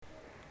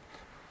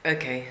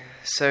Okay,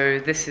 so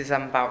this is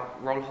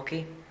about roller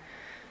hockey.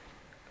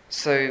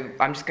 So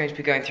I'm just going to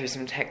be going through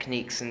some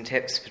techniques and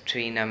tips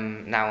between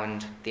now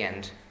and the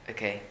end.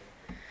 Okay.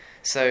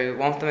 So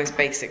one of the most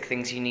basic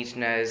things you need to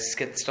know is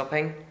skid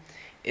stopping.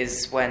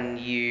 Is when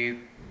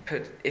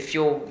if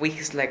your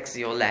weakest leg's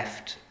your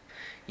left,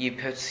 you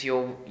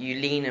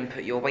lean and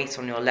put your weight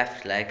on your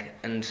left leg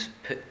and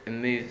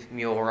move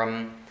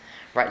your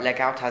right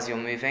leg out as you're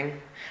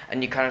moving,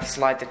 and you kind of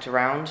slide it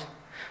around.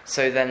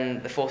 So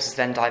then the force is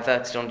then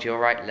diverted onto your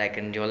right leg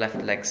and your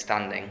left leg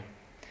standing.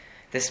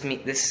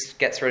 This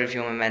gets rid of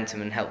your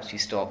momentum and helps you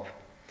stop.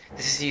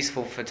 This is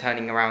useful for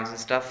turning around and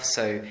stuff,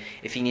 so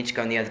if you need to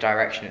go in the other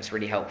direction, it's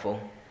really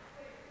helpful.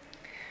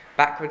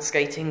 Backward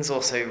skating is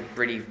also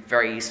really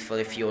very useful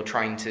if you're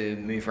trying to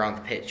move around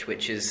the pitch,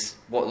 which is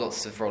what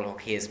lots of roller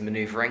hockey is,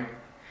 manoeuvring.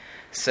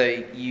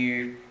 So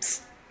you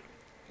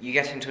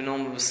get into a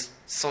normal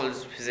solid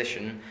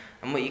position,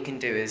 and what you can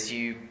do is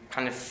you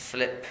kind of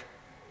flip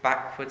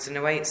backwards in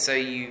a way. So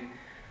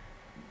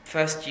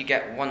first you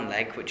get one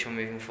leg, which you're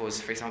moving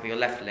forwards, for example your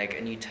left leg,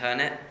 and you turn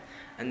it,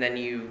 and then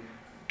you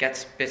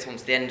get a bit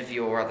onto the end of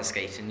your other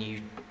skate and you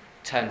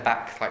turn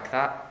back like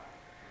that.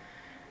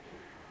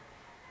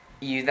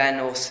 You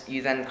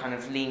then kind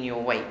of lean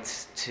your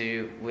weight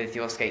with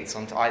your skates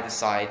onto either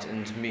side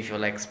and move your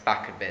legs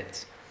back a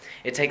bit.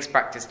 It takes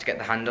practice to get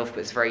the hand off, but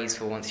it's very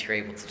useful once you're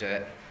able to do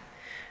it.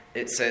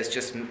 It's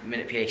just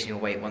manipulating your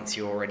weight once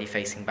you're already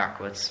facing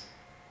backwards.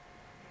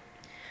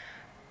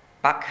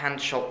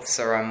 Backhand shots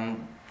are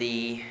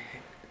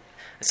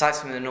aside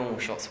from the normal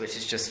shots, which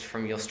is just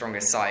from your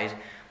strongest side,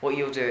 what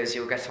you'll do is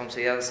you'll get onto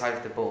the other side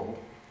of the ball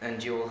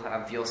and you'll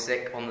have your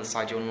stick on the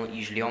side you're not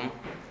usually on,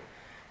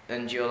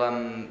 and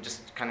you'll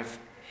just kind of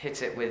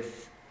hit it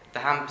with the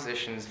hand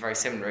position is very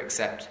similar,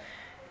 except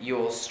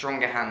your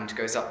stronger hand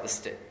goes up the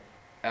stick.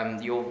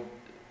 Your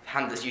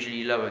hand that's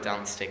usually lower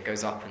down the stick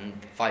goes up, and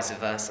vice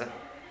versa.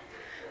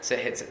 So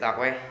it hits it that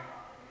way.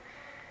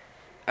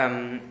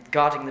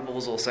 Guarding the ball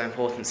is also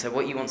important. So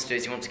what you want to do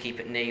is you want to keep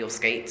it near your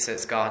skate, so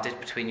it's guarded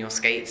between your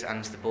skate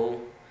and the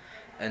ball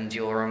and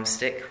your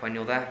stick when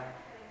you're there.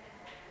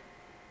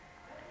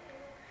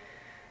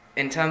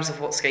 In terms of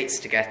what skates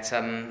to get,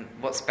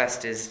 what's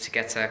best is to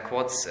get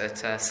quads at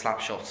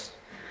Slapshot,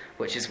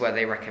 which is where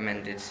they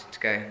recommended to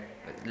go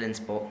at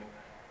Linsport.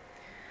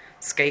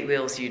 Skate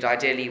wheels, you'd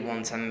ideally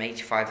want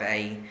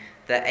 85A.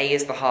 The A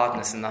is the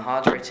hardness, and the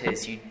harder it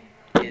is,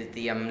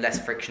 the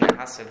less friction it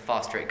has, so the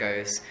faster it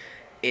goes.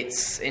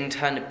 It's in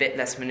turn a bit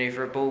less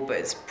manoeuvrable, but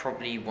it's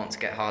probably want to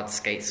get hard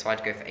skates, so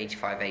I'd go for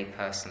 85A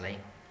personally.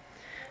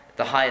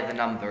 The higher the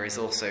number is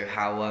also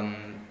how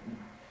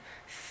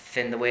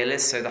thin the wheel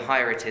is, so the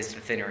higher it is,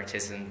 the thinner it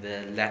is, and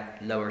the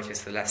lower it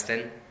is, the less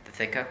thin, the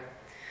thicker.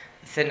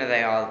 The thinner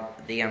they are,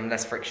 the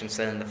less friction,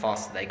 so then the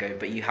faster they go,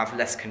 but you have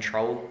less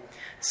control.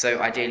 So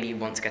ideally you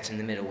want to get in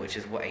the middle, which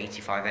is what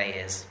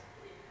 85A is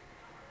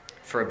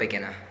for a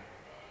beginner.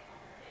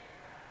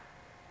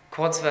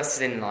 Quads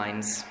versus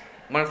inlines.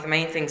 One of the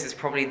main things is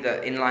probably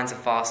that inlines are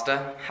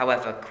faster.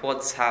 However,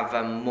 quads have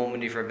more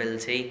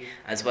manoeuvrability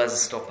as well as a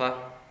stopper.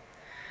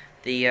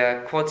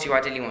 The quads you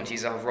ideally want to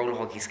use are roller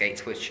hockey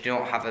skates, which do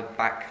not have a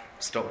back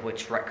stop,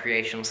 which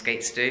recreational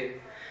skates do,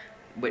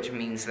 which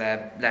means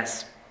they're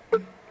less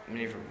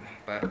manoeuvrable.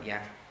 But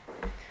yeah,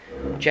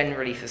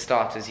 generally for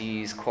starters you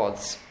use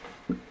quads.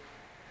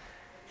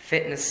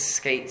 Fitness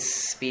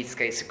skates, speed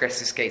skates,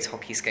 aggressive skates,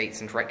 hockey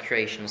skates, and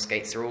recreational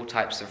skates are all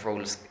types of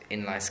roller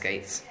inline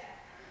skates.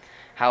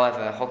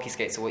 However, hockey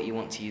skates are what you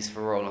want to use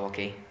for roller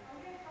hockey.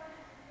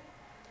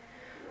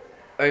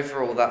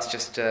 Overall, that's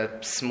just a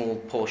small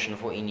portion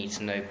of what you need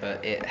to know,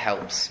 but it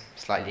helps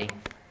slightly.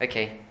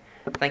 Okay,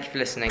 thank you for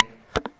listening.